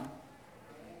caught on.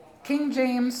 King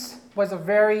James was a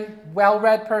very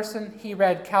well-read person. He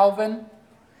read Calvin.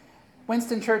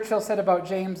 Winston Churchill said about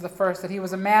James I that he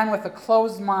was a man with a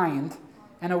closed mind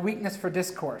and a weakness for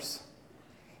discourse.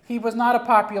 He was not a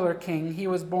popular king, he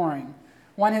was boring.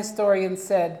 One historian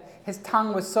said his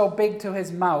tongue was so big to his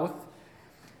mouth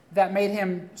that made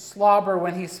him slobber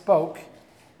when he spoke,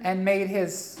 and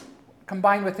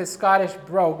combined with his Scottish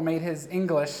brogue, made his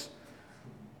English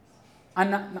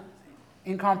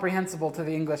incomprehensible to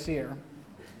the English ear.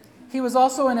 He was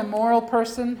also an immoral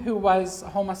person who was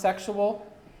homosexual.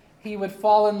 He would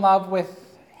fall in love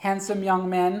with handsome young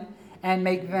men and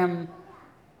make them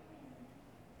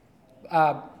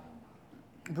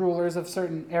rulers of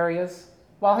certain areas.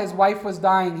 While his wife was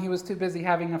dying, he was too busy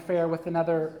having an affair with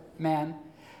another man.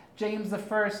 James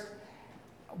I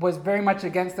was very much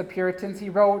against the Puritans. He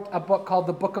wrote a book called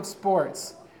The Book of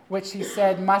Sports, which he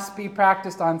said must be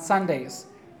practiced on Sundays,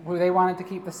 where they wanted to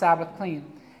keep the Sabbath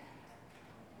clean.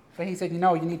 But he said, you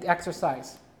need to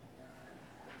exercise.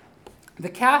 The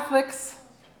Catholics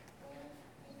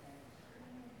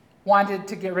wanted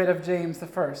to get rid of James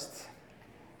I.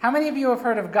 How many of you have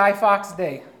heard of Guy Fawkes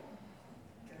Day?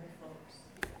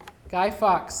 Guy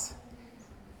Fawkes.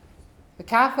 The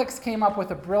Catholics came up with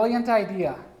a brilliant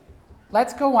idea.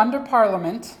 Let's go under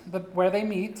Parliament, where they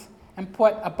meet, and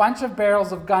put a bunch of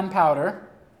barrels of gunpowder,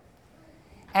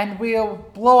 and we'll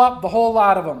blow up the whole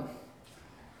lot of them.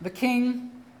 The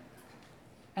king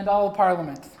and all of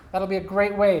Parliament. That'll be a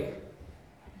great way.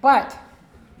 But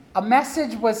a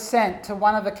message was sent to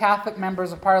one of the Catholic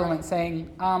members of Parliament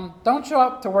saying, don't show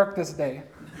up to work this day.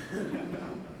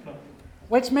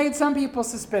 Which made some people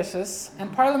suspicious,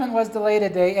 and Parliament was delayed a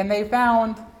day, and they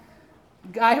found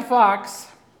Guy Fawkes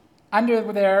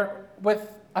under there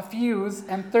with a fuse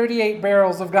and 38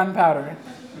 barrels of gunpowder,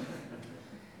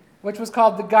 which was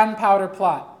called the Gunpowder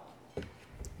Plot.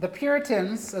 The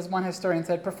Puritans, as one historian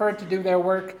said, preferred to do their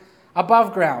work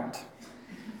above ground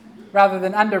rather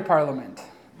than under Parliament,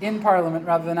 in Parliament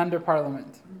rather than under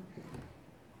Parliament.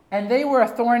 And they were a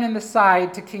thorn in the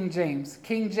side to King James.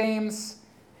 King James,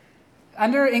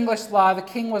 under English law, the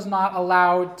king was not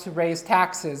allowed to raise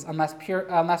taxes unless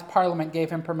Parliament gave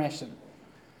him permission.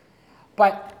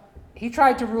 But he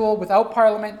tried to rule without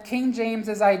Parliament. King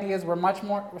James's ideas were much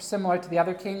more similar to the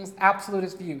other kings'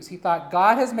 absolutist views. He thought,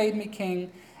 God has made me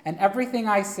king, and everything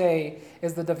I say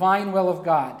is the divine will of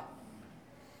God.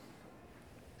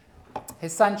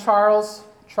 His son Charles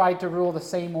tried to rule the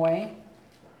same way.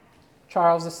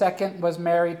 Charles II was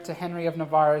married to Henry of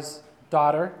Navarre's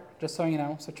daughter, just so you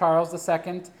know. So Charles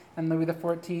II and Louis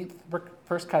XIV were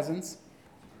first cousins.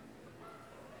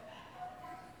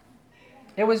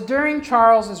 It was during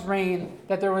Charles's reign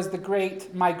that there was the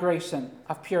great migration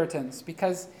of Puritans,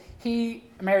 because he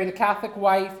married a Catholic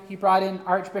wife. He brought in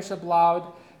Archbishop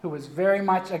Laud, who was very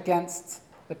much against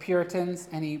the Puritans,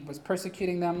 and he was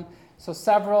persecuting them. So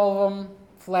several of them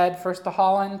fled first to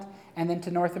Holland and then to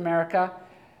North America.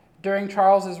 During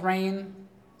Charles's reign,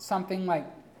 something like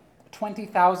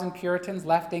 20,000 Puritans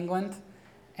left England,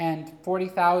 and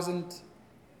 40,000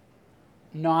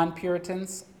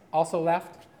 non-Puritans also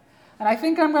left. And I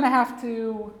think I'm going to have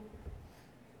to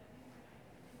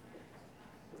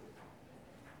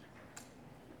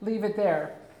leave it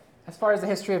there as far as the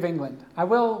history of England. I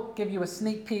will give you a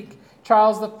sneak peek.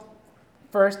 Charles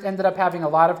I ended up having a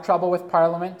lot of trouble with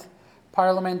Parliament.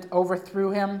 Parliament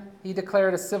overthrew him. He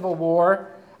declared a civil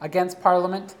war against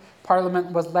Parliament.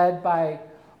 Parliament was led by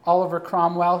Oliver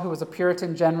Cromwell, who was a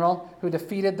Puritan general who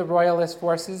defeated the royalist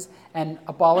forces and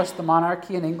abolished the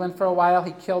monarchy in England for a while.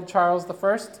 He killed Charles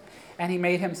I, and he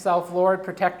made himself Lord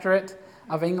Protectorate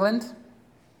of England.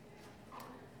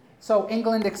 So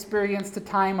England experienced a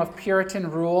time of Puritan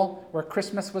rule where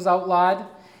Christmas was outlawed,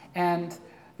 and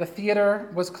the theater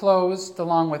was closed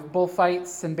along with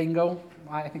bullfights and bingo.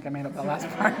 I think I made up that last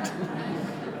part.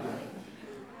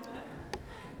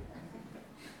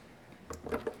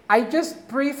 I just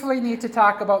briefly need to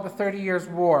talk about the 30 Years'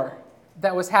 War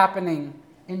that was happening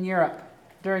in Europe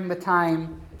during the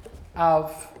time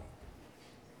of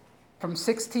from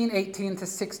 1618 to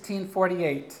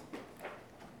 1648.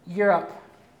 Europe,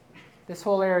 this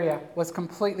whole area, was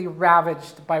completely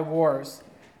ravaged by wars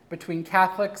between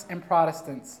Catholics and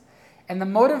Protestants. And the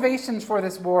motivations for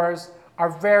these wars are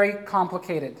very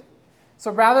complicated. So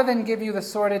rather than give you the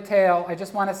sordid tale, I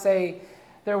just want to say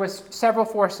there was several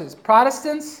forces.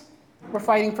 Protestants were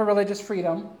fighting for religious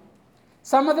freedom.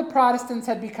 Some of the Protestants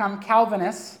had become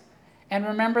Calvinists, and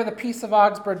remember the Peace of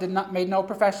Augsburg made no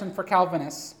profession for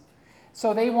Calvinists.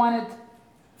 So they wanted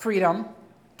freedom.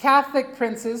 Catholic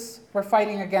princes were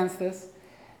fighting against this.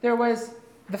 There was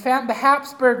the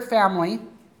Habsburg family,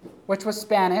 which was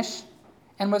Spanish,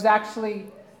 and was actually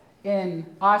in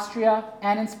Austria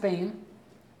and in Spain.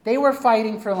 They were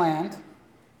fighting for land.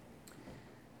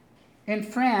 In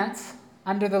France,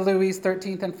 under the Louis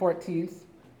XIII and XIV,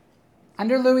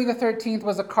 under Louis XIII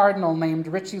was a cardinal named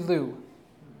Richelieu,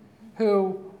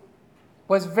 who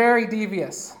was very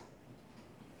devious.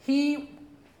 He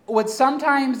would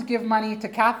sometimes give money to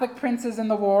Catholic princes in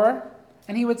the war,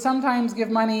 and he would sometimes give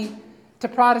money to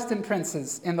Protestant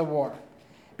princes in the war.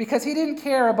 Because he didn't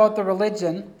care about the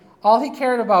religion, all he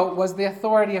cared about was the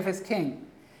authority of his king.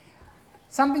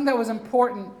 Something that was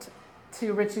important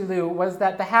to Richelieu was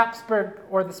that the Habsburg,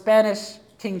 or the Spanish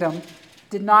kingdom,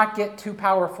 did not get too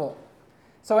powerful.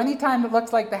 So anytime it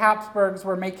looks like the Habsburgs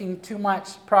were making too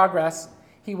much progress,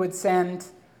 he would send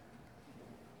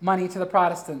money to the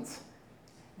Protestants.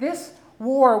 This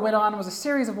war went on, was a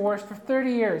series of wars for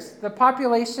 30 years. The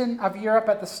population of Europe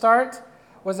at the start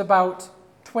was about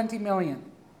 20 million.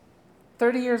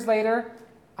 30 years later,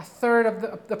 a third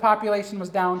of the population was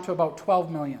down to about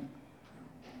 12 million.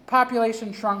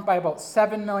 Population shrunk by about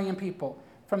 7 million people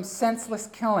from senseless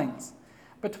killings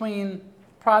between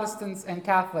Protestants and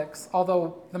Catholics,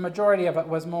 although the majority of it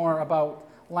was more about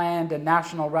land and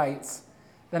national rights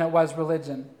than it was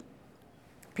religion.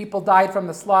 People died from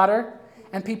the slaughter,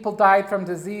 and people died from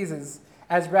diseases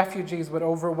as refugees would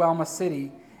overwhelm a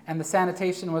city, and the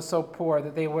sanitation was so poor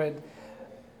that they would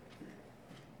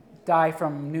die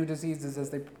from new diseases as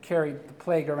they carried the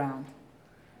plague around.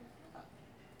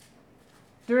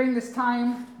 During this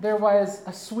time, there was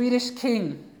a Swedish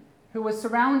king who was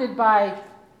surrounded by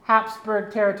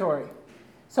Habsburg territory.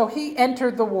 So he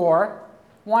entered the war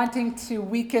wanting to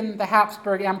weaken the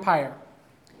Habsburg Empire.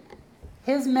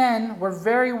 His men were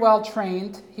very well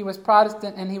trained. He was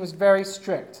Protestant and he was very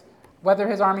strict. Whether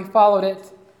his army followed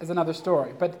it is another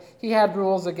story. But he had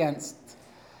rules against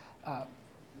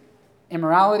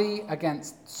immorality,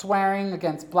 against swearing,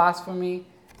 against blasphemy.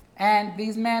 And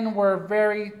these men were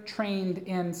very trained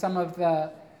in some of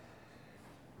the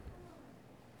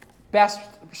best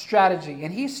strategy.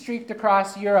 And he streaked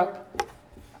across Europe.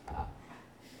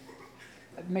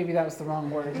 Maybe that was the wrong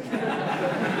word.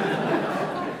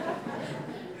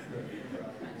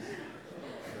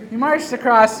 He marched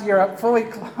across Europe fully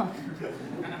clothed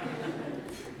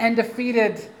and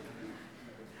defeated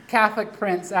Catholic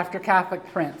prince after Catholic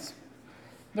prince.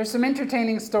 There's some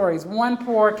entertaining stories. One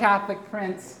poor Catholic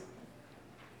prince,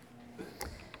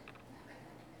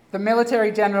 the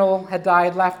military general had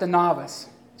died, left a novice.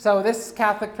 So this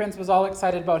Catholic prince was all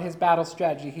excited about his battle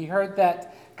strategy. He heard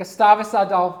that Gustavus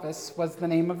Adolphus was the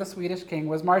name of the Swedish king,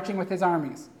 was marching with his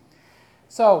armies.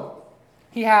 So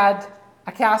he had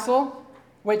a castle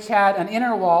which had an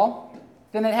inner wall,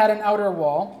 then it had an outer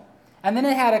wall, and then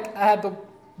it had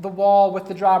the wall with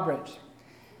the drawbridge.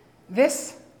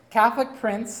 This Catholic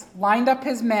prince lined up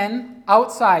his men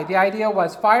outside. The idea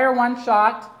was fire one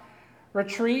shot,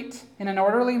 retreat in an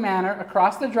orderly manner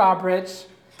across the drawbridge,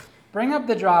 bring up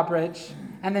the drawbridge,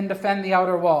 and then defend the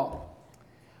outer wall.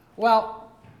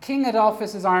 Well, King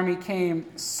Adolphus's army came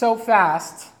so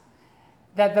fast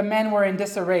that the men were in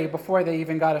disarray before they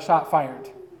even got a shot fired.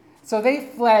 So they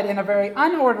fled in a very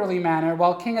unorderly manner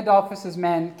while King Adolphus's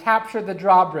men captured the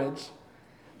drawbridge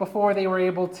before they were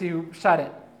able to shut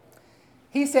it.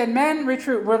 He said, "Men,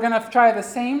 retreat. We're going to try the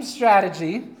same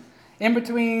strategy in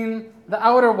between the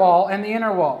outer wall and the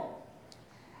inner wall.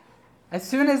 As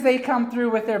soon as they come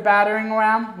through with their battering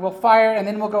ram, we'll fire and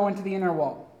then we'll go into the inner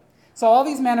wall." So all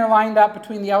these men are lined up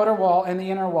between the outer wall and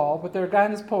the inner wall with their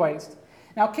guns poised.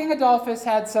 Now King Adolphus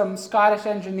had some Scottish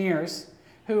engineers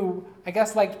who I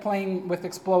guess liked playing with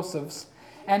explosives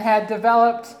and had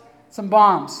developed some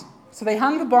bombs. So they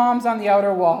hung the bombs on the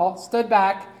outer wall, stood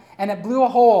back, and it blew a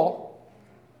hole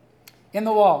in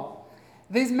the wall.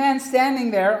 These men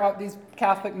standing there, these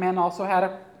Catholic men also had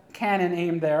a cannon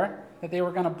aimed there that they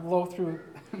were going to blow through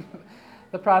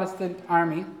the Protestant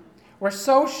army, were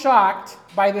so shocked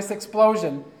by this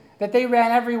explosion that they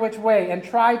ran every which way and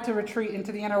tried to retreat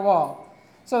into the inner wall.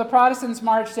 So the Protestants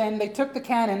marched in, they took the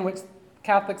cannon, which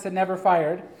Catholics had never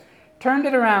fired, turned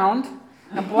it around,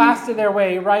 and blasted their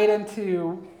way right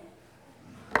into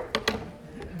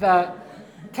the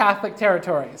Catholic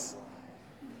territories.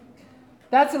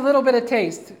 That's a little bit of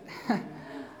taste.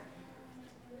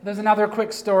 There's another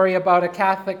quick story about a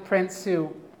Catholic prince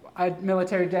a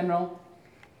military general.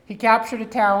 He captured a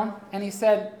town and he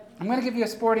said, "I'm going to give you a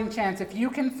sporting chance. If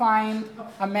you can find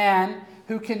a man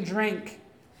who can drink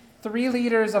 3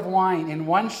 liters of wine in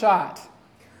one shot,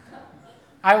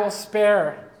 I will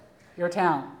spare your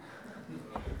town."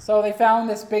 So they found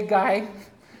this big guy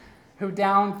who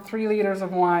downed 3 liters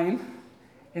of wine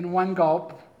in one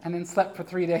gulp and then slept for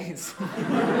 3 days.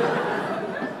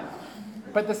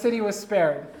 But the city was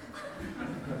spared.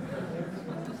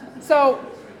 So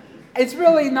it's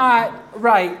really not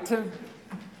right to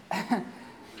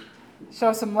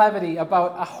show some levity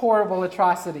about a horrible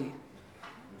atrocity.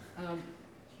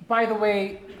 By the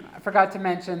way, I forgot to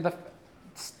mention, the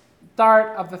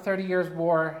start of the 30 Years'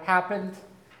 War happened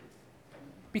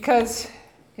because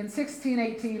in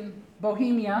 1618,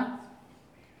 Bohemia,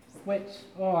 which,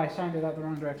 I shined it out the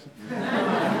wrong direction.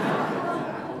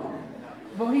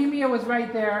 Bohemia was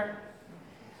right there.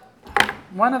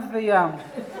 One of the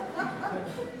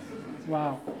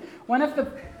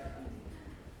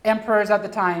emperors at the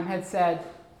time had said,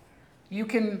 "You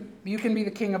can be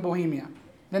the king of Bohemia."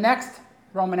 The next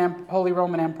Holy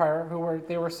Roman Empire,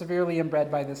 they were severely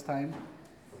inbred by this time,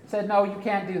 said, "No, you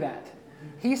can't do that."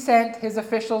 He sent his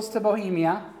officials to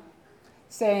Bohemia,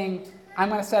 saying, "I'm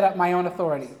going to set up my own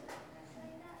authority."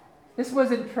 This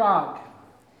was in Prague.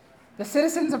 The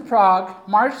citizens of Prague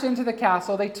marched into the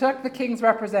castle. They took the king's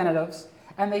representatives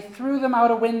and they threw them out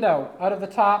a window, out of the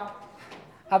top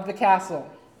of the castle.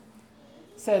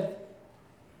 Said,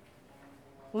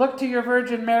 "Look to your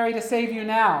Virgin Mary to save you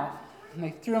now." And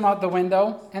they threw them out the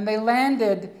window, and they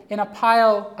landed in a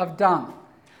pile of dung,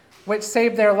 which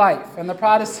saved their life. And the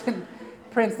Protestant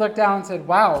prince looked down and said,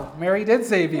 "Wow, Mary did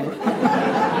save you."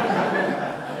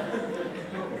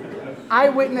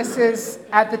 Eyewitnesses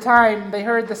at the time, they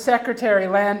heard the secretary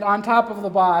land on top of the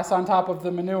boss, on top of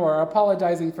the manure,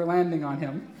 apologizing for landing on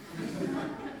him.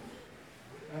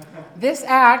 This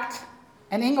act,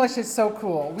 and English is so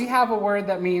cool. We have a word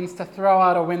that means to throw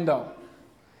out a window.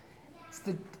 It's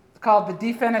called the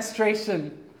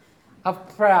defenestration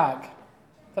of Prague.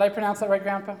 Did I pronounce that right,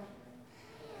 Grandpa?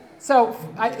 So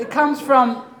it comes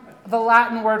from the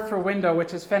Latin word for window,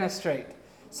 which is fenestrate.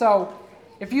 So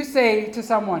if you say to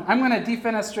someone, "I'm going to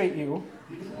defenestrate you,"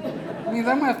 it means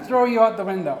I'm going to throw you out the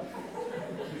window.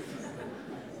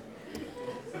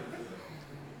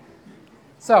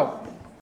 So